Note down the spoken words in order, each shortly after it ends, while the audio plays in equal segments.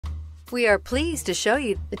We are pleased to show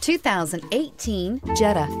you the 2018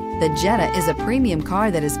 Jetta. The Jetta is a premium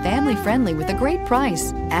car that is family-friendly with a great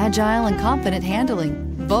price, agile and confident handling.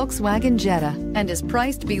 Volkswagen Jetta, and is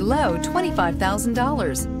priced below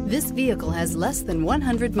 $25,000. This vehicle has less than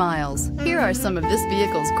 100 miles. Here are some of this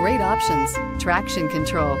vehicle's great options: traction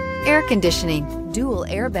control, air conditioning, dual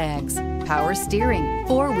airbags, power steering,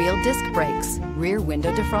 four-wheel disc brakes, rear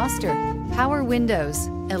window defroster, power windows,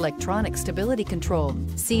 electronic stability control,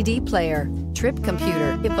 CD player, trip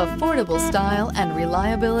computer. If affordable style and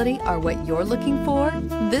reliability are what you're looking for,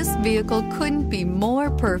 this vehicle couldn't be more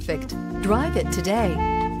perfect. Drive it today.